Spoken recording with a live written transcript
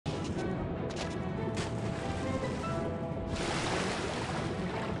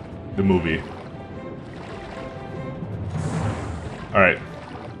the movie. Alright.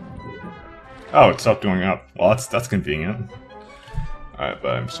 Oh, it stopped going up. Well, that's convenient. Alright,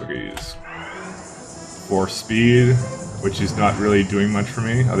 but I'm still gonna use Force Speed, which is not really doing much for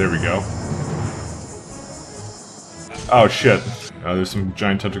me. Oh, there we go. Oh, shit. There's some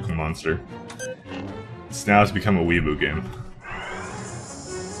giant tentacle monster. It's now has become a weeaboo game.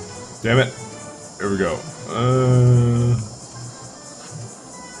 Damn it. There we go.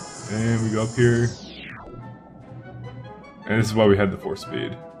 And we go up here. And this is why we had the Force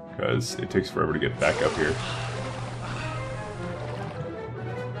Speed, because it takes forever to get back up here.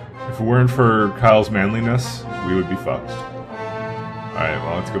 If it weren't for Kyle's manliness, we would be fucked. Alright,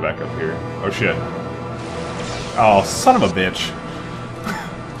 well, let's go back up here. Oh, shit. Oh, son of a bitch.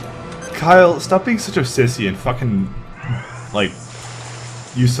 Kyle, stop being such a sissy and fucking, like,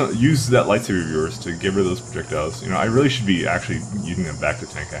 use that lightsaber of yours to get rid of those projectiles. You know, I really should be actually using that back to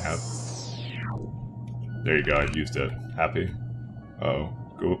tank I have. There you go, I used it. Happy. Oh,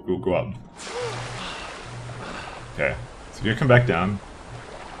 go up. Okay, so you're gonna come back down.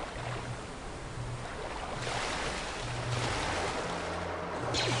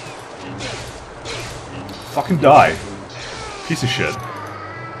 Fucking die. Piece of shit.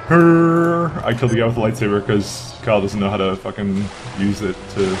 I killed the guy with the lightsaber because Kyle doesn't know how to fucking use it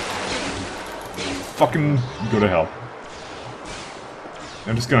to fucking go to hell.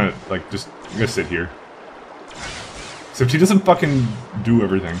 I'm just gonna, like, I'm gonna sit here. Except he doesn't fucking do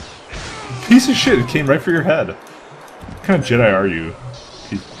everything. Piece of shit, it came right for your head. What kind of Jedi are you?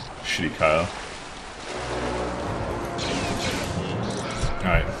 Shitty Kyle.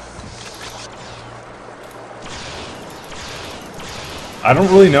 Alright. I don't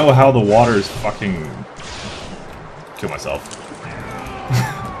really know how the water is fucking... Kill myself.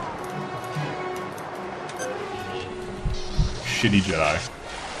 Shitty Jedi.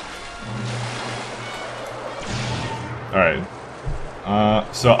 Alright.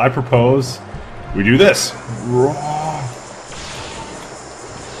 So I propose we do this.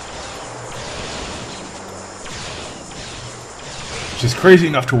 Which is crazy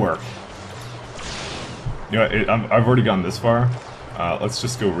enough to work. You know, I've already gone this far. Let's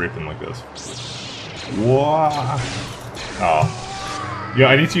just go rape him like this. Whoa. Oh. Yeah,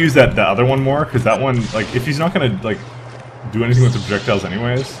 I need to use that other one more, because that one, like, if he's not gonna, like, do anything with the projectiles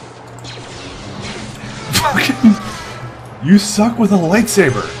anyways. Fucking... You suck with a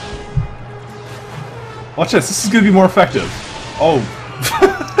lightsaber! Watch this is gonna be more effective. Oh.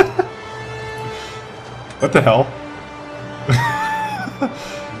 What the hell?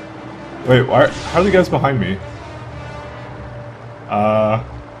 Wait, how are the guys behind me?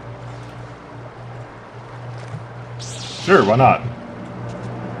 Sure, why not?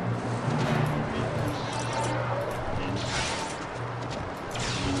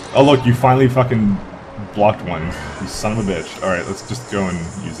 Oh look, you finally fucking blocked one, you son of a bitch. Alright, let's just go and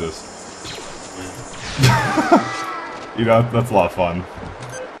use this. You know, that's a lot of fun.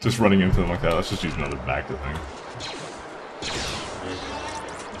 Just running into them like that. Let's just use another Magda thing.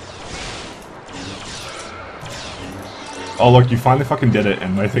 Oh look, you finally fucking did it,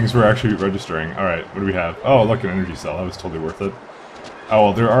 and my things were actually registering. Alright, what do we have? Oh look, an energy cell. That was totally worth it. Oh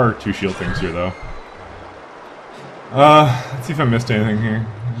well, there are 2 shield things here though. Let's see if I missed anything here.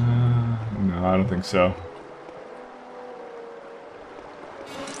 No, I don't think so.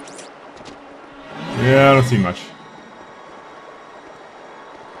 Yeah, I don't see much.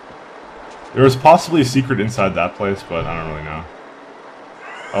 There was possibly a secret inside that place, but I don't really know.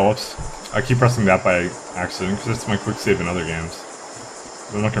 Oh, whoops. I keep pressing that by accident, because it's my quick save in other games.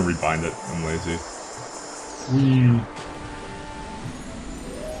 But I'm not gonna rebind it, I'm lazy. Whee!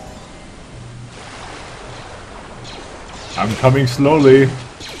 I'm coming slowly!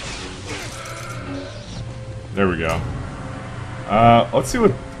 There we go. Let's see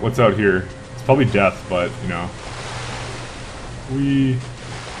what's out here. It's probably death, but, you know. Whee!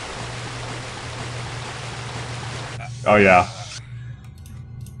 Oh yeah.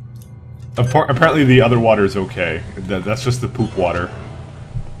 Apparently the other water is okay. That's just the poop water.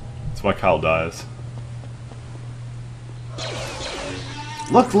 That's why Kyle dies.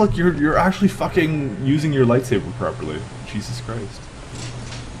 Look, you're actually fucking using your lightsaber properly. Jesus Christ.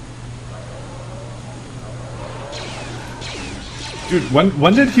 Dude,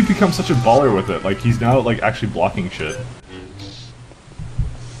 when did he become such a baller with it? Like, he's now, like, actually blocking shit.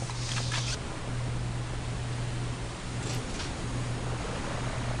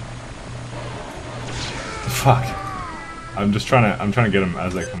 Fuck. I'm trying to get them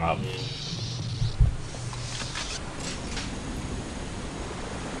as they come up.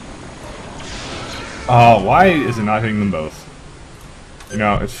 Why is it not hitting them both? You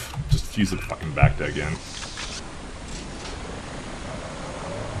know, it's just use the fucking back deck again.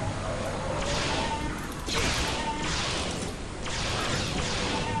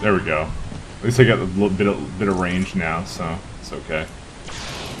 There we go. At least I got a little bit of range now, so it's okay.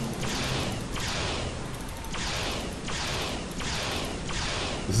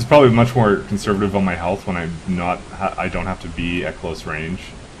 This is probably much more conservative on my health when I don't have to be at close range.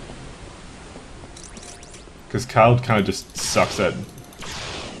 Because Kyle kind of just sucks at,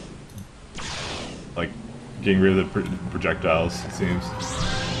 like, getting rid of the projectiles, it seems.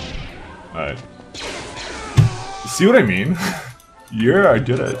 Alright. See what I mean? Yeah, I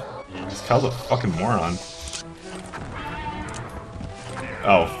did it. This Kyle's a fucking moron.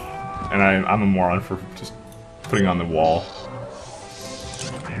 Oh. And I'm a moron for just putting on the wall.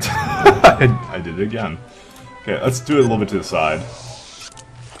 I did it again. Okay, let's do it a little bit to the side.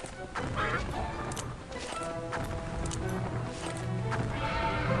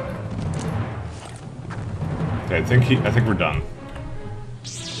 Okay, I think we're done.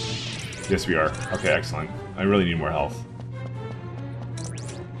 Yes, we are. Okay, excellent. I really need more health.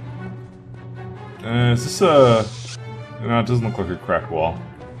 Is this a... No, it doesn't look like a cracked wall.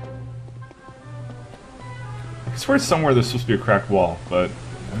 I swear somewhere there's supposed to be a cracked wall, but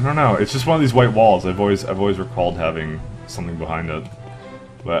I don't know. It's just one of these white walls. I've always recalled having something behind it,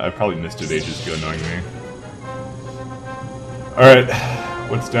 but I probably missed it ages ago, knowing me. All right,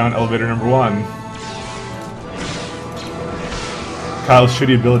 what's down elevator number 1? Kyle's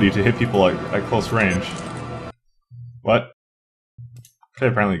shitty ability to hit people at close range. What? Okay,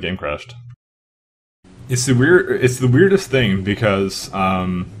 apparently the game crashed. It's the weirdest thing because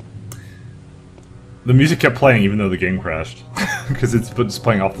the music kept playing even though the game crashed because it's just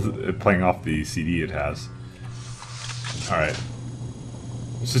playing off the CD it has. All right,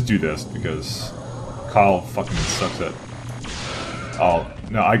 let's just do this because Kyle fucking sucks at. Oh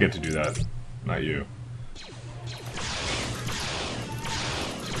no, I get to do that, not you.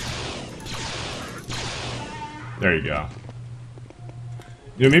 There you go.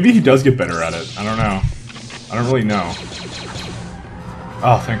 You know, maybe he does get better at it. I don't know. I don't really know.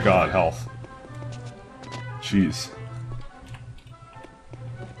 Oh, thank God, health. Jeez.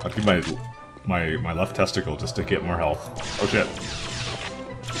 I'll give my left testicle just to get more health. Oh shit.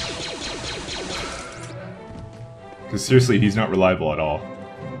 Because seriously, he's not reliable at all.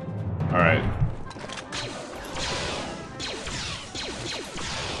 Alright.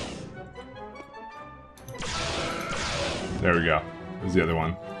 There we go. There's the other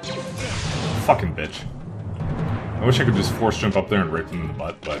one. Fucking bitch. I wish I could just force jump up there and rape them in the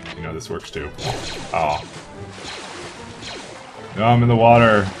butt, but, you know, this works too. Oh. No, I'm in the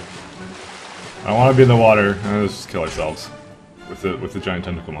water. I don't want to be in the water. Let's just kill ourselves. With the giant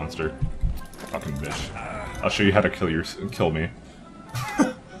tentacle monster. Fucking bitch. I'll show you how to kill me.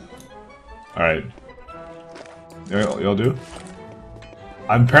 Alright. Y'all do?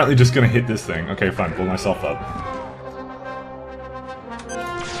 I'm apparently just gonna hit this thing. Okay, fine. Pull myself up.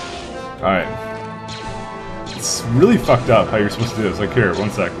 Alright. It's really fucked up how you're supposed to do this. Like, here,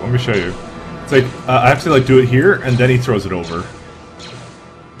 one sec. Let me show you. It's like, I have to, like, do it here, and then he throws it over.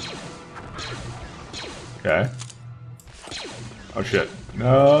 Okay. Oh, shit.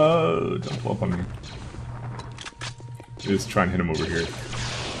 No, don't pull up on me. Just try and hit him over here.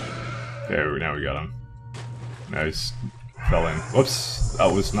 There, now we got him. Now he's fell in. Whoops. That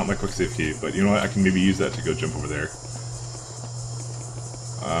was not my quick save key, but you know what? I can maybe use that to go jump over there.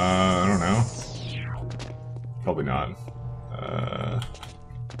 I don't know. Probably not. I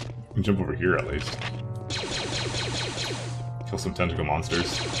can jump over here at least. Kill some tentacle monsters.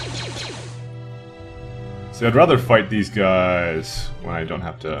 See, I'd rather fight these guys when I don't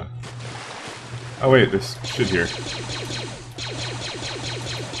have to... Oh wait, there's shit here.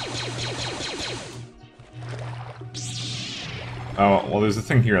 Oh, well there's a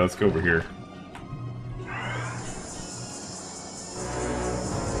thing here, let's go over here.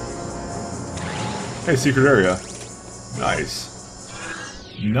 Hey, secret area. Nice.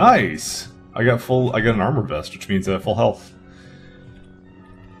 Nice! I got an armor vest, which means full health.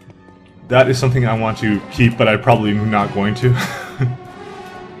 That is something I want to keep, but I'm probably not going to.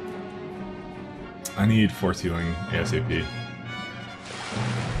 I need force healing ASAP.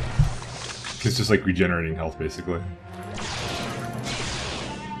 It's just like regenerating health, basically.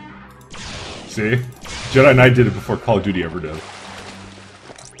 See? Jedi Knight did it before Call of Duty ever did.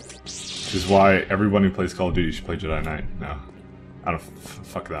 Which is why everyone who plays Call of Duty should play Jedi Knight. No. I don't...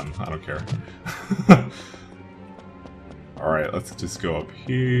 fuck them. I don't care. Alright, let's just go up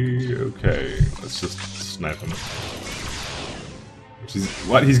here. Okay, let's just snipe him. Which is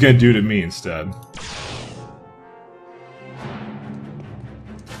what he's gonna do to me instead.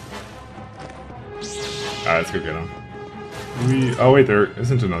 Alright, let's go get him. Oh wait, there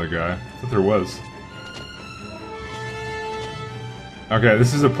isn't another guy. I thought there was. Okay,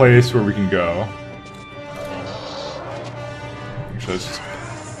 this is a place where we can go. Actually, let's just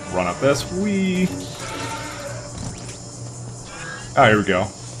run up this. Whee! Oh, here we go.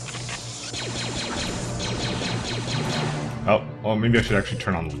 Oh, well, maybe I should actually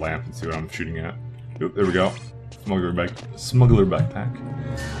turn on the lamp and see what I'm shooting at. Oop, there we go. Smuggler backpack.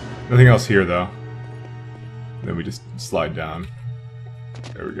 Nothing else here, though. Then we just slide down.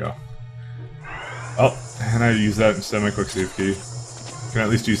 There we go. Oh, and I use that instead of my quick save key. Can I at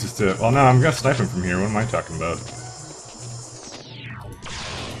least use this to... Well, no, I'm gonna snipe him from here. What am I talking about?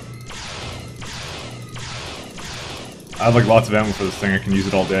 I have like lots of ammo for this thing. I can use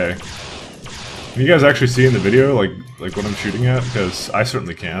it all day. Can you guys actually see in the video like what I'm shooting at? Because I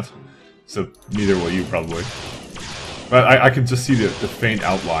certainly can't. So neither will you probably. But I can just see the faint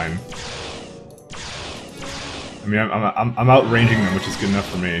outline. I mean, I'm outranging them, which is good enough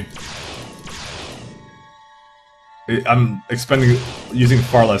for me. I'm using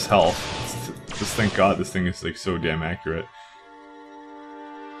far less health. Just thank God this thing is like so damn accurate.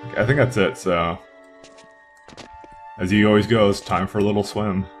 I think that's it. So, as he always goes, time for a little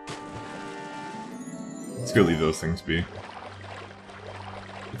swim. Let's go leave those things be.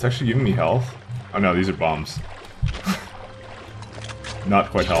 It's actually giving me health. Oh no, these are bombs.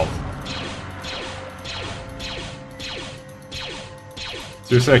 Not quite health.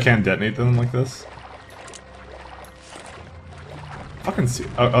 Seriously, I can't detonate them like this? Fucking see.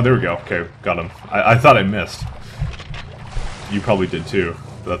 Oh, there we go. Okay, got him. I thought I missed. You probably did too.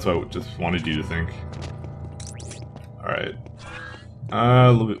 But that's what I just wanted you to think. Alright.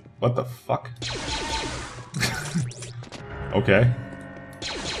 A little bit. What the fuck? Okay.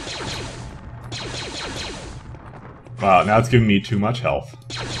 Wow, now it's giving me too much health.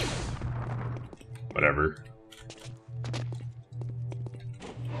 Whatever.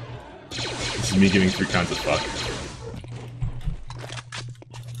 This is me giving 3 kinds of fuck.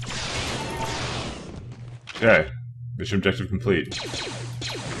 Okay. Mission objective complete.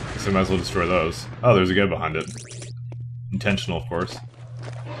 Guess I might as well destroy those. Oh, there's a guy behind it. Intentional, of course.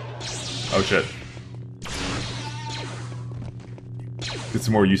 Oh shit. Get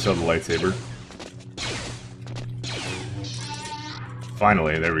some more use out of the lightsaber.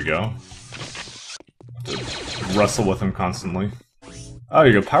 Finally, there we go. Have to wrestle with him constantly. Oh,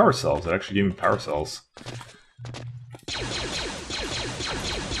 you got power cells. It actually gave me power cells.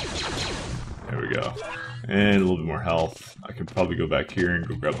 There we go. And a little bit more health. I could probably go back here and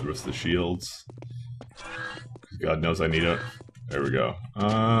go grab the rest of the shields. God knows I need it. There we go.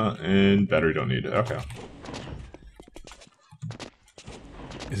 And battery don't need it. Okay.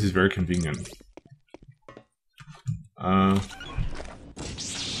 This is very convenient.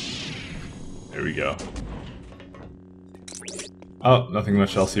 There we go. Oh, nothing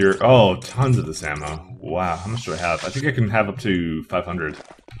much else here. Oh, tons of this ammo. Wow, how much do I have? I think I can have up to 500.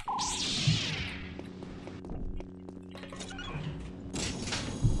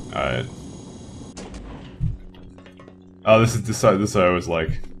 Alright. Oh, this I always like.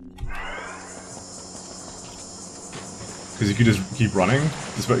 Because you can just keep running,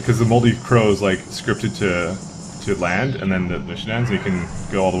 because the Moldy Crow is like scripted to land, and then the mission ends, and you can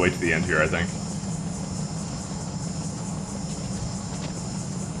go all the way to the end here, I think.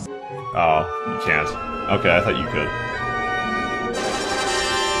 Oh, you can't. Okay, I thought you could.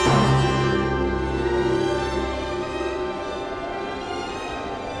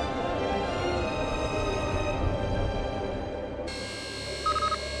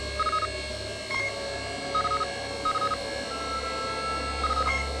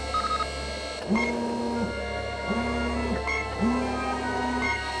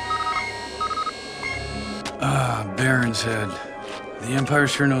 Ah, Baron's Head. The Empire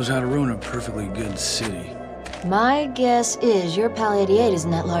sure knows how to ruin a perfectly good city. My guess is your Pal 88 is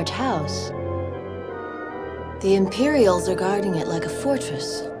in that large house. The Imperials are guarding it like a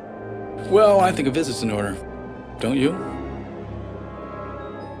fortress. Well, I think a visit's in order. Don't you?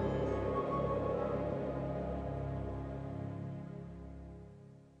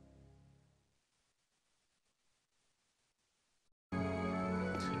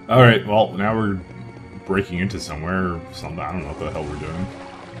 Alright, well, now we're breaking into somewhere or something. I don't know what the hell we're doing.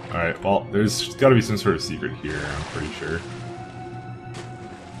 Alright, well, there's gotta be some sort of secret here, I'm pretty sure.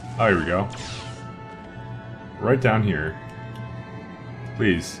 Oh, here we go. Right down here.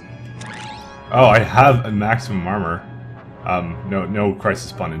 Please. Oh, I have a maximum armor. No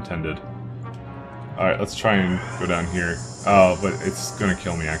crisis pun intended. Alright, let's try and go down here. Oh, but it's gonna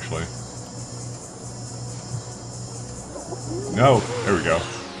kill me, actually. No, there we go.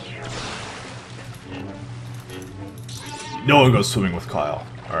 No one goes swimming with Kyle.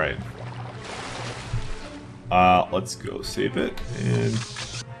 Alright. Let's go save it and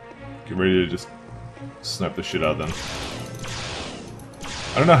get ready to just snipe the shit out of them.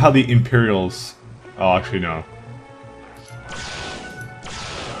 I don't know how the Imperials... Oh, actually, no.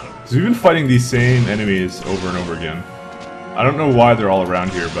 Because we've been fighting these same enemies over and over again. I don't know why they're all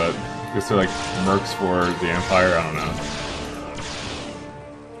around here, but I guess they're like mercs for the Empire, I don't know.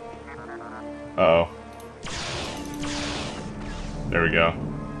 Uh-oh. There we go.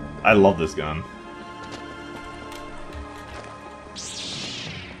 I love this gun.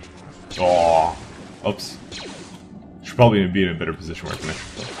 Oh, oops. Should probably be in a better position where I can...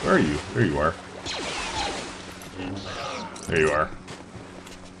 Where are you? There you are. There you are.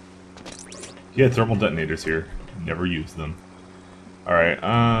 He had thermal detonators here. Never used them. Alright,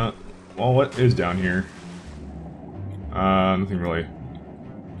 well, what is down here? Nothing really.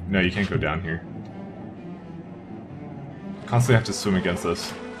 No, you can't go down here. Constantly have to swim against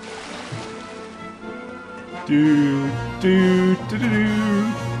this. Do.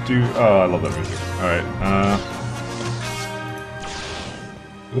 Oh, I love that music. Alright,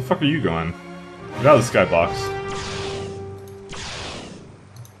 where the fuck are you going? Get out of the skybox.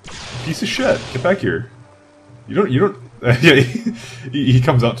 Piece of shit. Get back here. You don't... Yeah, he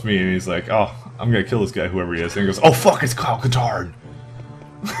comes up to me and he's like, oh, I'm gonna kill this guy, whoever he is. And he goes, oh fuck, it's Kyle Katarn!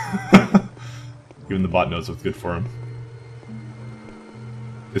 Even the bot knows what's good for him.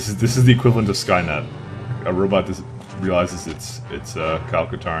 This is the equivalent of Skynet. A robot just realizes it's Kyle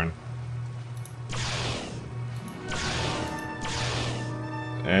Katarn.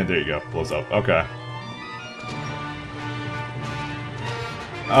 And there you go, blows up. Okay.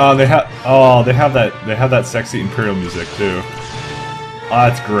 They have that sexy Imperial music too. Oh,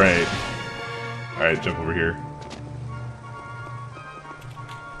 that's great. All right, jump over here.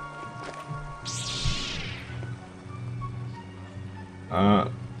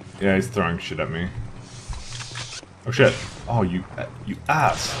 Yeah, he's throwing shit at me. Oh shit! Oh, you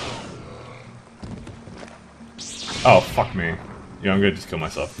ass! Oh fuck me! Yeah, I'm gonna just kill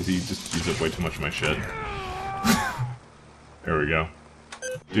myself because he just used up way too much of my shit. There we go.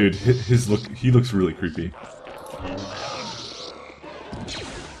 Dude, he looks really creepy.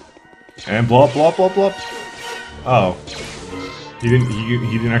 And blow up. Oh. He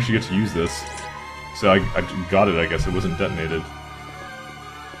didn't actually get to use this. So I got it, I guess. It wasn't detonated.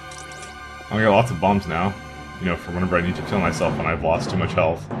 I got lots of bombs now. You know, for whenever I need to kill myself when I've lost too much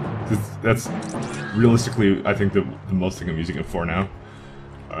health. That's realistically, I think, the most thing I'm using it for now.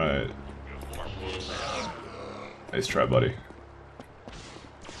 Alright. Nice try, buddy.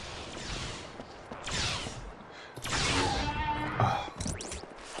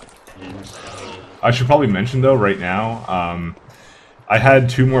 I should probably mention though, right now, I had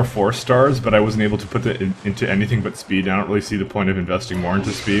 2 more 4 stars, but I wasn't able to put that into anything but speed. I don't really see the point of investing more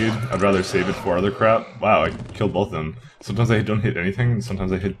into speed. I'd rather save it for other crap. Wow, I killed both of them. Sometimes I don't hit anything, and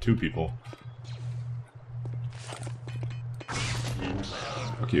sometimes I hit 2 people.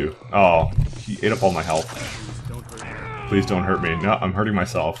 Fuck you. Oh, he ate up all my health. Please don't hurt me. No, I'm hurting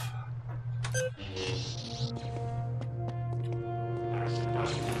myself.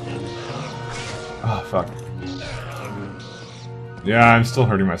 Oh, fuck. Yeah, I'm still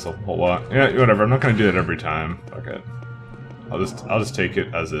hurting myself a whole lot. Yeah, whatever. I'm not gonna do that every time. Fuck it. I'll just take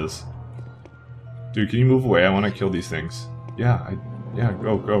it as is. Dude, can you move away? I want to kill these things. Yeah, yeah.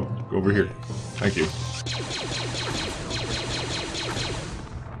 Go over here. Thank you.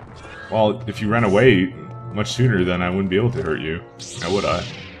 Well, if you ran away much sooner, then I wouldn't be able to hurt you. Now would I?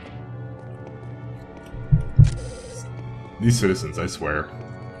 These citizens, I swear.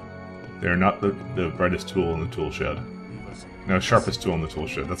 They are not the brightest tool in the tool shed. No, sharpest tool in the tool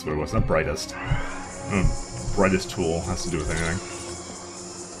shed. That's what it was. Not brightest. Brightest tool has to do with anything.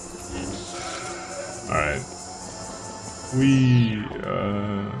 Alright.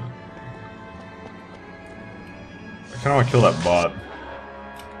 I kinda wanna kill that bot.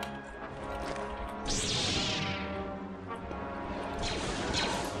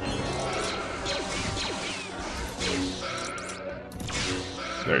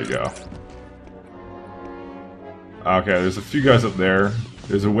 There you go. Okay, there's a few guys up there.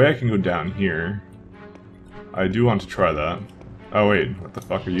 There's a way I can go down here. I do want to try that. Oh wait, what the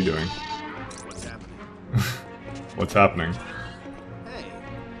fuck are you doing? What's happening? What's happening? Hey.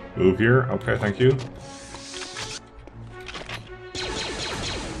 Move here? Okay, thank you.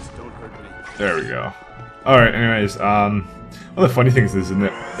 Don't hurt me. There we go. Alright, anyways, one of the funny things is, isn't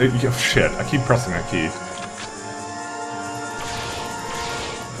it? Oh, shit, I keep pressing that key.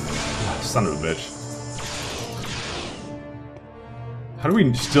 Son of a bitch. How do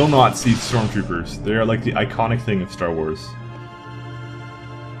we still not see stormtroopers? They are like the iconic thing of Star Wars.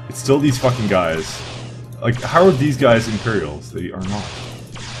 It's still these fucking guys. Like, how are these guys Imperials? They are not.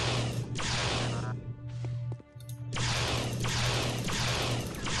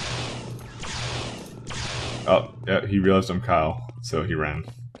 Oh, yeah, he realized I'm Kyle, so he ran.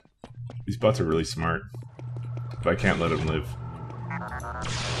 These bots are really smart, but I can't let him live.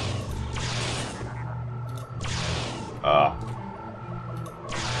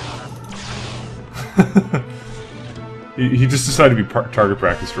 He just decided to be target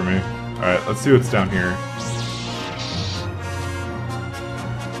practice for me. Alright, let's see what's down here.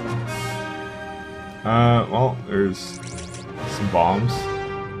 Well, there's some bombs.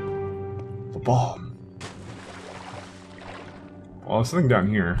 A bomb. Well, there's something down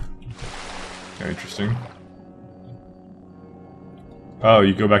here. Okay, interesting. Oh,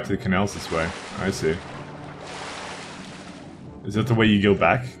 you go back to the canals this way. I see. Is that the way you go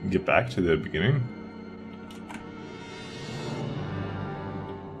back? Get back to the beginning?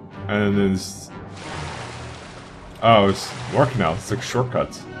 And then there's... Oh, it's more canals. It's like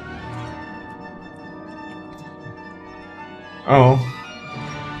shortcuts. Oh.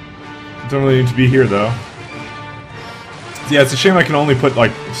 Don't really need to be here, though. Yeah, it's a shame I can only put,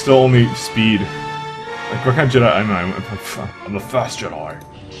 like, still only speed. Like, what kind of Jedi? I don't know, I'm a fast Jedi.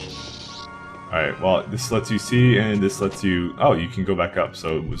 Alright, well, this lets you see, and this lets you... Oh, you can go back up,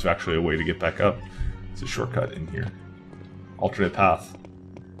 so it was actually a way to get back up. It's a shortcut in here. Alternate path.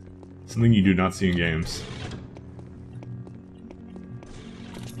 Something you do not see in games.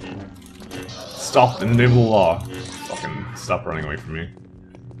 Stop and enable the law. Fucking stop running away from me.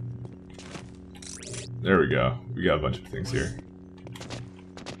 There we go. We got a bunch of things here.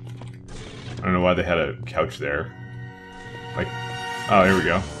 I don't know why they had a couch there. Like, oh, here we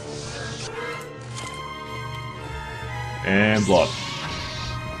go. And blow up.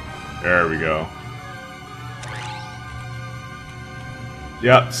 There we go.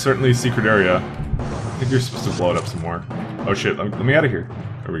 Yeah, certainly a secret area. I think you're supposed to blow it up some more. Oh shit, let me out of here.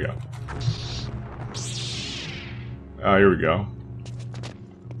 There we go. Oh, here we go.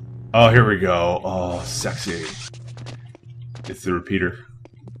 Oh, here we go. Oh, sexy. It's the repeater.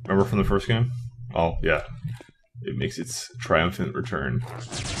 Remember from the first game? Oh, yeah. It makes its triumphant return.